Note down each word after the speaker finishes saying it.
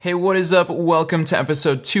Hey, what is up? Welcome to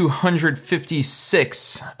episode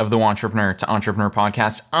 256 of the Wantrepreneur to Entrepreneur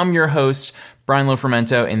podcast. I'm your host, Brian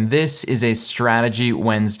Lofermento, and this is a Strategy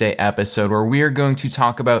Wednesday episode where we are going to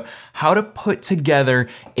talk about how to put together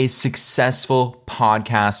a successful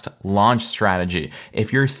podcast launch strategy.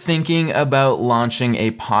 If you're thinking about launching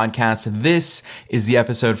a podcast, this is the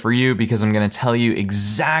episode for you because I'm going to tell you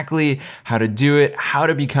exactly how to do it, how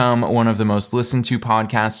to become one of the most listened to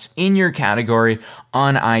podcasts in your category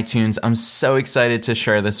on iTunes. I'm so excited to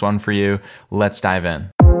share this one for you. Let's dive in.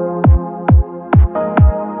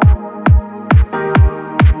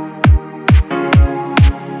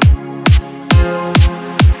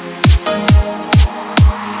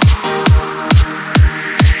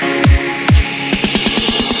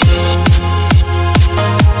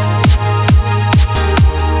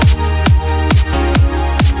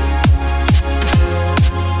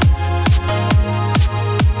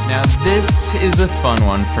 This is a fun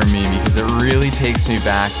one for me because it really takes me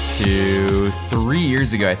back to 3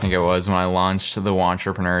 years ago, I think it was, when I launched the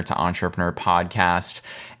Wantrepreneur to Entrepreneur podcast.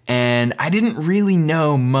 And I didn't really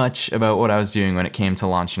know much about what I was doing when it came to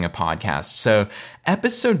launching a podcast. So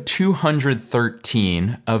episode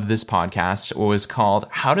 213 of this podcast was called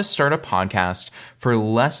How to Start a Podcast for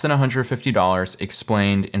Less Than $150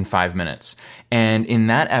 Explained in 5 Minutes. And in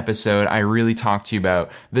that episode, I really talked to you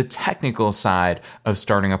about the technical side of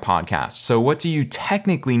starting a podcast. So what do you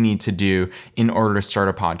technically need to do in order to start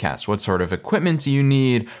a podcast? What sort of equipment do you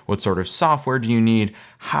need? What sort of software do you need?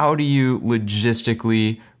 How do you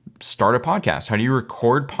logistically start a podcast? How do you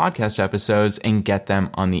record podcast episodes and get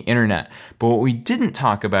them on the internet? But what we didn't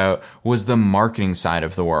talk about was the marketing side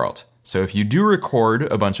of the world. So if you do record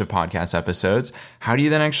a bunch of podcast episodes, how do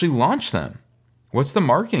you then actually launch them? What's the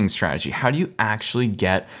marketing strategy? How do you actually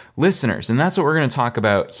get listeners? And that's what we're going to talk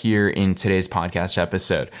about here in today's podcast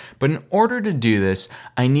episode. But in order to do this,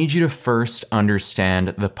 I need you to first understand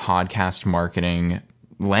the podcast marketing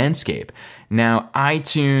landscape. Now,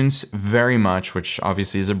 iTunes very much, which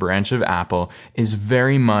obviously is a branch of Apple, is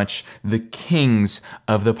very much the kings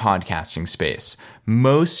of the podcasting space.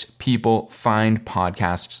 Most people find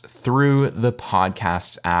podcasts through the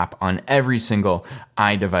Podcasts app on every single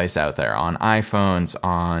iDevice out there, on iPhones,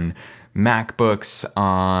 on MacBooks,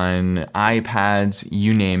 on iPads,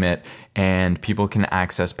 you name it, and people can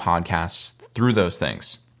access podcasts through those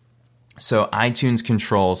things. So iTunes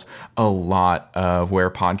controls a lot of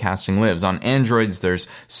where podcasting lives. On Androids, there's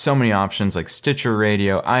so many options like Stitcher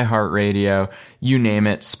Radio, iHeartRadio, you name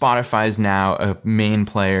it. Spotify is now a main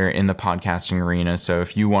player in the podcasting arena. So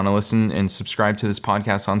if you want to listen and subscribe to this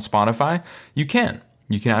podcast on Spotify, you can.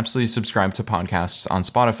 You can absolutely subscribe to podcasts on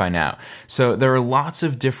Spotify now. So there are lots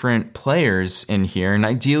of different players in here, and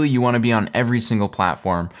ideally you want to be on every single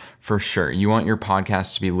platform for sure. You want your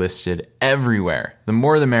podcast to be listed everywhere. The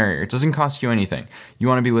more the merrier. It doesn't cost you anything. You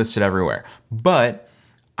want to be listed everywhere. But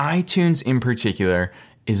iTunes in particular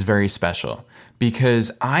is very special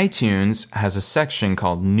because iTunes has a section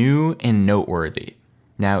called New and Noteworthy.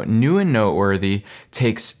 Now, New and Noteworthy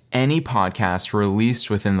takes any podcast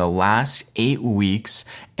released within the last 8 weeks,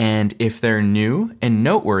 and if they're new and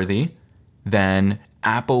noteworthy, then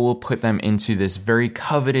Apple will put them into this very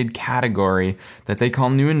coveted category that they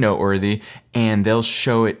call New and Noteworthy, and they'll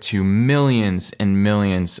show it to millions and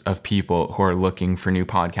millions of people who are looking for new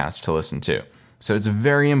podcasts to listen to. So it's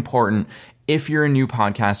very important if you're a new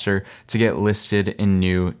podcaster to get listed in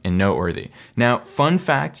New and Noteworthy. Now, fun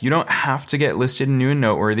fact, you don't have to get listed in New and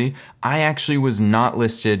Noteworthy. I actually was not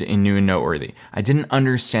listed in New and Noteworthy. I didn't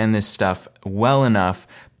understand this stuff well enough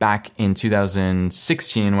back in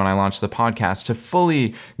 2016 when I launched the podcast to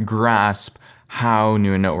fully grasp how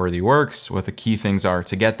New and Noteworthy works, what the key things are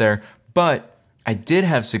to get there. But I did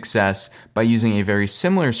have success by using a very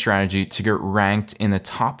similar strategy to get ranked in the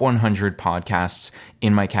top 100 podcasts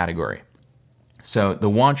in my category. So the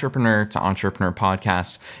Wantrepreneur to Entrepreneur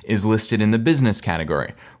podcast is listed in the business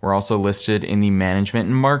category. We're also listed in the management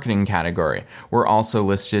and marketing category. We're also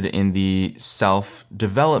listed in the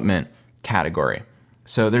self-development category.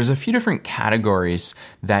 So there's a few different categories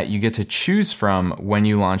that you get to choose from when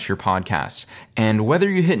you launch your podcast. And whether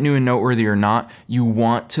you hit New and Noteworthy or not, you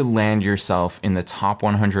want to land yourself in the top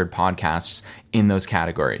 100 podcasts in those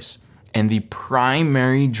categories. And the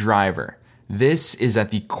primary driver, this is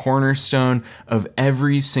at the cornerstone of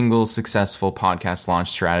every single successful podcast launch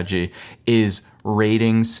strategy, is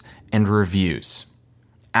ratings and reviews.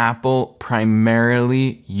 Apple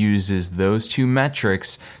primarily uses those two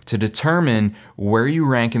metrics to determine where you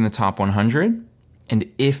rank in the top 100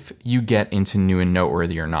 and if you get into New and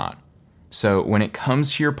Noteworthy or not. So when it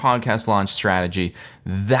comes to your podcast launch strategy,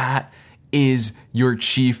 that is your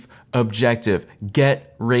chief objective,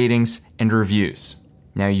 get ratings and reviews.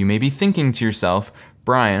 Now you may be thinking to yourself,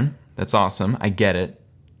 Brian, that's awesome, I get it.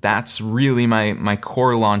 That's really my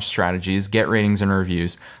core launch strategy is get ratings and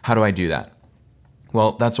reviews. How do I do that?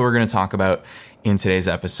 Well, that's what we're going to talk about in today's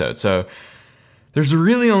episode. So there's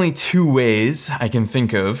really only two ways I can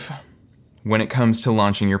think of when it comes to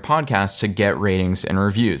launching your podcast to get ratings and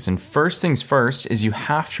reviews. And first things first is you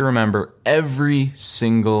have to remember every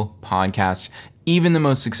single podcast, even the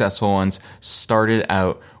most successful ones, started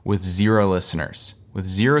out with 0 listeners, with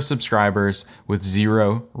 0 subscribers, with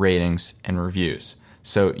 0 ratings and reviews.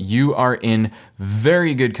 So you are in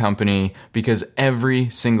very good company because every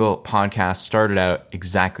single podcast started out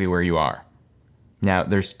exactly where you are. Now,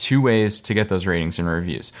 there's 2 ways to get those ratings and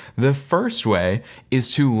reviews. The first way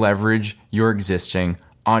is to leverage your existing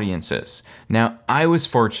audiences. Now, I was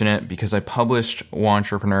fortunate because I published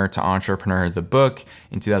Wantrepreneur to Entrepreneur, the book,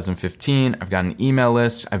 in 2015. I've got an email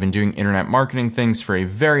list. I've been doing internet marketing things for a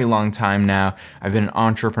very long time now. I've been an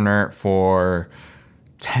entrepreneur for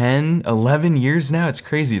 10, 11 years now. It's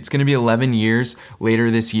crazy. It's going to be 11 years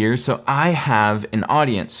later this year. So I have an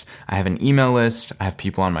audience. I have an email list. I have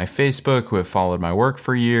people on my Facebook who have followed my work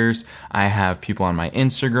for years. I have people on my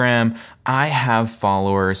Instagram. I have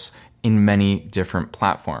followers in many different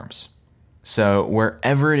platforms. So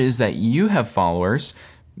wherever it is that you have followers,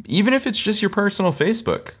 even if it's just your personal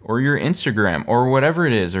Facebook or your Instagram or whatever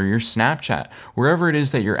it is, or your Snapchat, wherever it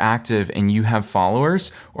is that you're active and you have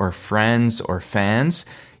followers or friends or fans,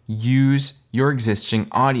 use your existing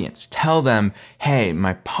audience. Tell them, hey,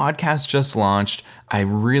 my podcast just launched. I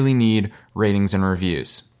really need ratings and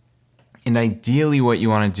reviews. And ideally what you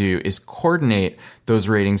want to do is coordinate those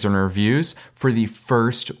ratings and reviews for the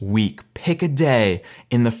first week. Pick a day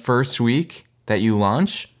in the first week that you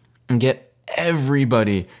launch and get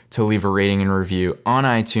everybody to leave a rating and review on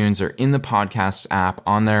iTunes or in the podcast app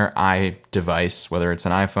on their iDevice, whether it's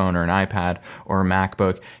an iPhone or an iPad or a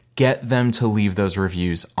MacBook. Get them to leave those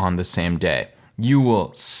reviews on the same day. You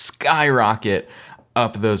will skyrocket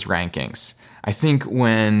up those rankings. I think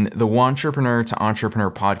when the Wantrepreneur to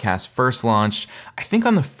Entrepreneur podcast first launched, I think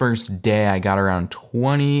on the first day I got around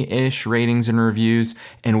 20-ish ratings and reviews,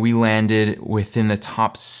 and we landed within the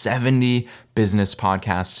top 70 business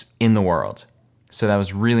podcasts in the world. So that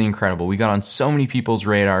was really incredible. We got on so many people's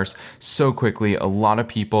radars so quickly. A lot of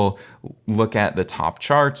people look at the top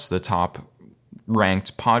charts, the top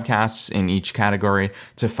ranked podcasts in each category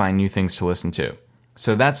to find new things to listen to.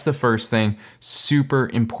 So that's the first thing, super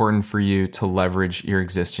important for you to leverage your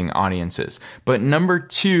existing audiences. But number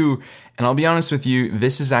 2, and I'll be honest with you,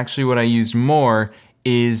 this is actually what I use more,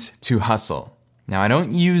 is to hustle. Now, I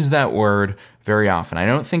don't use that word very often. I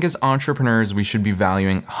don't think as entrepreneurs we should be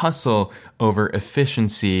valuing hustle over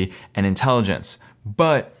efficiency and intelligence,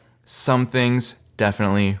 but some things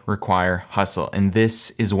definitely require hustle, and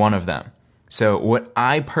this is one of them. So what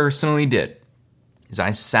I personally did is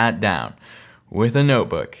I sat down with a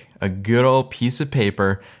notebook, a good old piece of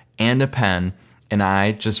paper, and a pen, and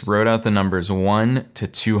I just wrote out the numbers 1 to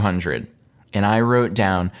 200. And I wrote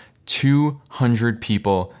down 200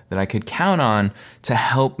 people that I could count on to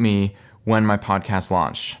help me when my podcast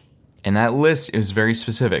launched. And that list is very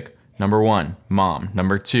specific. Number 1, mom.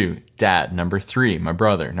 Number 2, dad. Number 3, my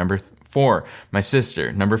brother. Number 4, my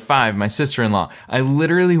sister. Number 5, my sister-in-law. I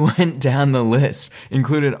literally went down the list,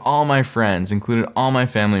 included all my friends, included all my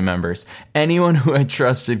family members. Anyone who I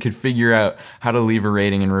trusted could figure out how to leave a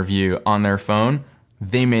rating and review on their phone,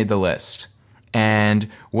 they made the list. And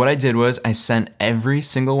what I did was I sent every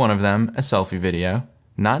single one of them a selfie video.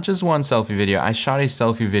 Not just one selfie video. I shot a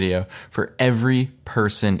selfie video for every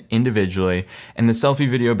person individually. And the selfie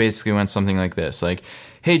video basically went something like this. Like,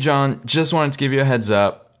 hey, John, just wanted to give you a heads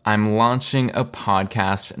up. I'm launching a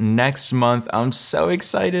podcast next month. I'm so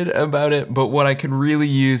excited about it, but what I could really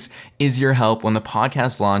use is your help when the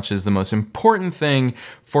podcast launches. The most important thing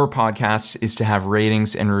for podcasts is to have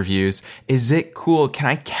ratings and reviews. Is it cool? Can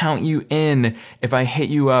I count you in if I hit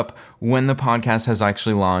you up when the podcast has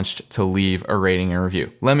actually launched to leave a rating and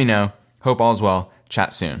review? Let me know. Hope all's well.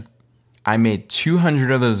 Chat soon. I made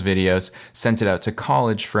 200 of those videos, sent it out to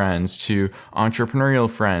college friends, to entrepreneurial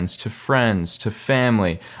friends, to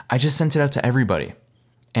family. I just sent it out to everybody.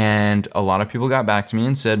 And a lot of people got back to me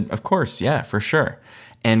and said, of course, yeah, for sure.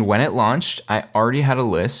 And when it launched, I already had a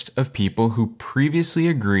list of people who previously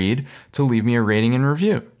agreed to leave me a rating and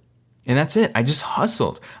review. And that's it. I just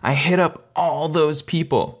hustled. I hit up all those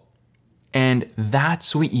people. And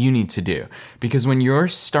that's what you need to do, because when you're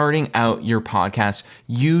starting out your podcast,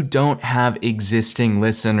 you don't have existing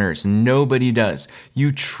listeners. Nobody does.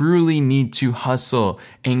 You truly need to hustle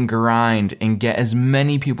and grind and get as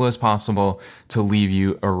many people as possible to leave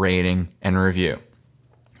you a rating and review.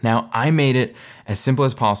 Now, I made it as simple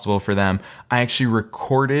as possible for them. I actually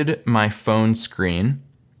recorded my phone screen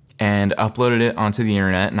and uploaded it onto the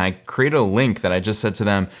internet, and I created a link that I just said to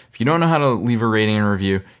them, if you don't know how to leave a rating and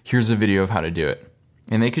review, here's a video of how to do it.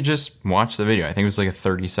 And they could just watch the video. I think it was like a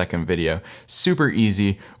 30-second video, super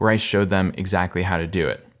easy, where I showed them exactly how to do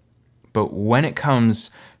it. But when it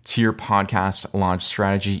comes to your podcast launch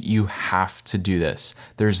strategy, you have to do this.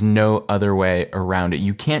 There's no other way around it.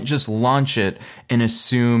 You can't just launch it and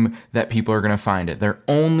assume that people are going to find it. They're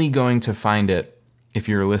only going to find it if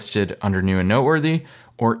you're listed under new and noteworthy,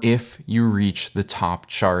 or if you reach the top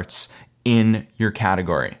charts in your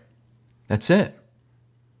category. That's it.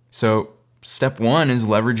 So step 1 is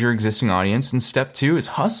leverage your existing audience, and step 2 is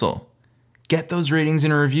hustle. Get those ratings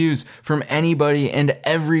and reviews from anybody and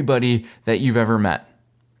everybody that you've ever met.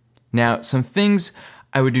 Now, some things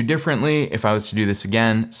I would do differently if I was to do this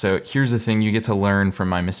again. So here's the thing: you get to learn from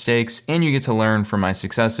my mistakes and you get to learn from my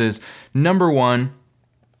successes. Number 1,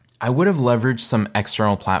 I would have leveraged some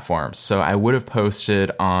external platforms. So I would have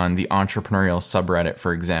posted on the entrepreneurial subreddit,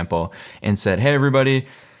 for example, and said, hey, everybody,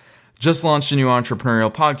 just launched a new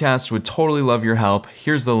entrepreneurial podcast. Would totally love your help.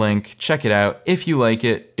 Here's the link. Check it out. If you like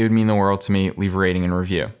it, it would mean the world to me. Leave a rating and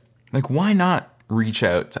review. Like, why not reach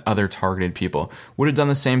out to other targeted people? Would have done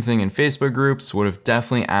the same thing in Facebook groups. Would have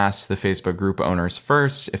definitely asked the Facebook group owners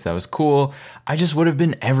first if that was cool. I just would have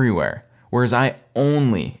been everywhere. Whereas I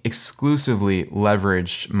only exclusively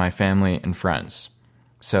leveraged my family and friends.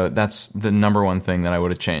 So that's the number 1 thing that I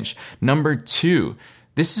would have changed. Number 2,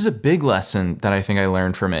 this is a big lesson that I think I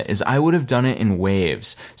learned from it, is I would have done it in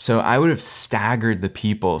waves. So I would have staggered the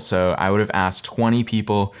people. So I would have asked 20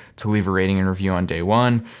 people to leave a rating and review on day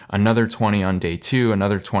 1, another 20 on day 2,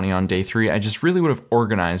 another 20 on day 3. I just really would have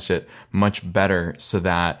organized it much better so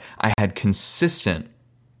that I had consistent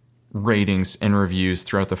ratings and reviews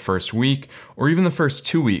throughout the first week or even the first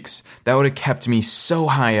 2 weeks. That would have kept me so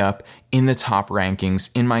high up in the top rankings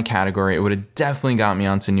in my category. It would have definitely got me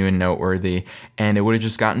onto new and noteworthy, and it would have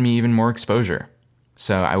just gotten me even more exposure.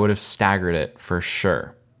 So I would have staggered it for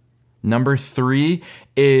sure. Number 3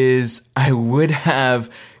 is I would have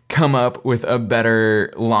come up with a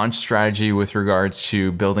better launch strategy with regards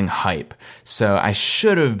to building hype. So I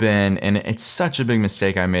should have been, and it's such a big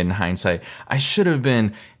mistake I made in hindsight, I should have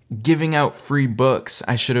been giving out free books.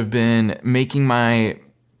 I should have been making my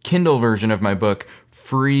Kindle version of my book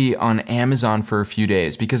free on Amazon for a few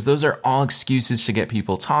days, because those are all excuses to get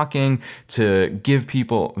people talking, to give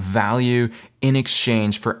people value in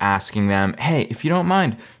exchange for asking them, hey, if you don't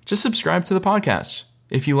mind, just subscribe to the podcast.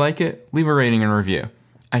 If you like it, leave a rating and review.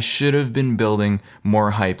 I should have been building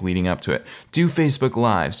more hype leading up to it. Do Facebook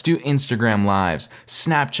Lives, do Instagram Lives,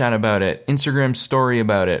 Snapchat about it, Instagram Story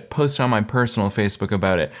about it, post on my personal Facebook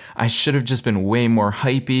about it. I should have just been way more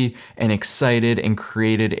hypey and excited and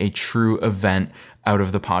created a true event out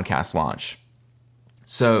of the podcast launch.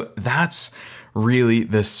 So that's really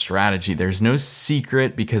the strategy. There's no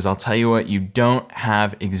secret, because I'll tell you what, you don't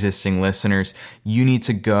have existing listeners. You need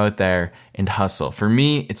to go out there and hustle. For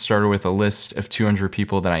me, it started with a list of 200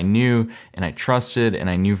 people that I knew and I trusted and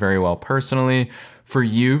I knew very well personally. For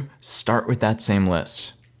you, start with that same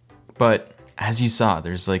list. But as you saw,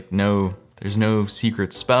 there's no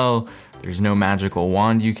secret spell. There's no magical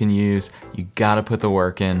wand you can use. You gotta put the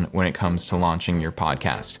work in when it comes to launching your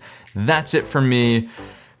podcast. That's it from me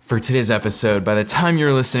for today's episode. By the time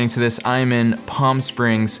you're listening to this, I'm in Palm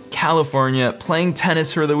Springs, California, playing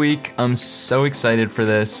tennis for the week. I'm so excited for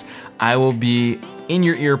this. I will be in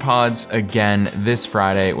your ear pods again this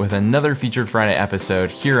Friday with another Featured Friday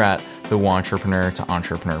episode here at the Wantrepreneur to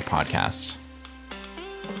Entrepreneur podcast.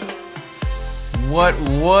 What?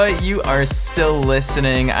 You are still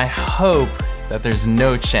listening. I hope that there's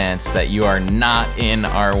no chance that you are not in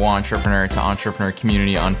our Wantrepreneur to Entrepreneur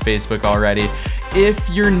community on Facebook already. If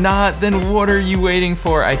you're not, then what are you waiting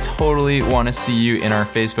for? I totally want to see you in our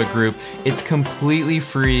Facebook group. It's completely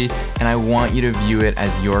free, and I want you to view it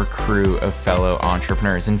as your crew of fellow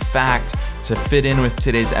entrepreneurs. In fact, to fit in with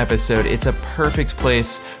today's episode, it's a perfect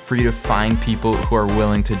place for you to find people who are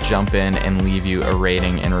willing to jump in and leave you a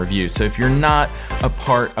rating and review. So if you're not a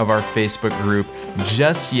part of our Facebook group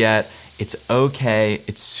just yet, it's okay.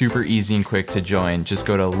 It's super easy and quick to join. Just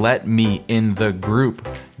go to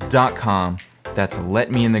letmeinthegroup.com That's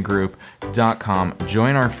letmeinthegroup.com.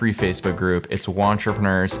 Join our free Facebook group. It's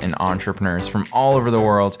wantrepreneurs and entrepreneurs from all over the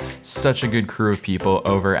world. Such a good crew of people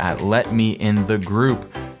over at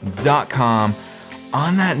letmeinthegroup.com.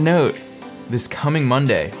 On that note, this coming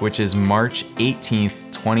Monday, which is March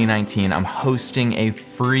 18th, 2019, I'm hosting a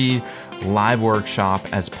free live workshop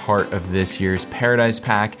as part of this year's Paradise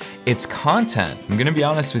Pack. It's content. I'm going to be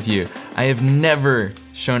honest with you. I have never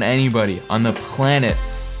shown anybody on the planet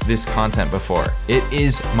this content before. It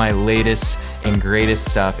is my latest and greatest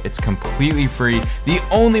stuff. It's completely free. The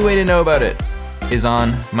only way to know about it is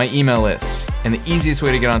on my email list. And the easiest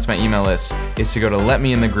way to get onto my email list is to go to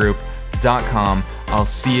letmeinthegroup.com. I'll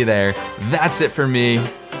see you there. That's it for me.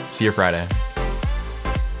 See you Friday.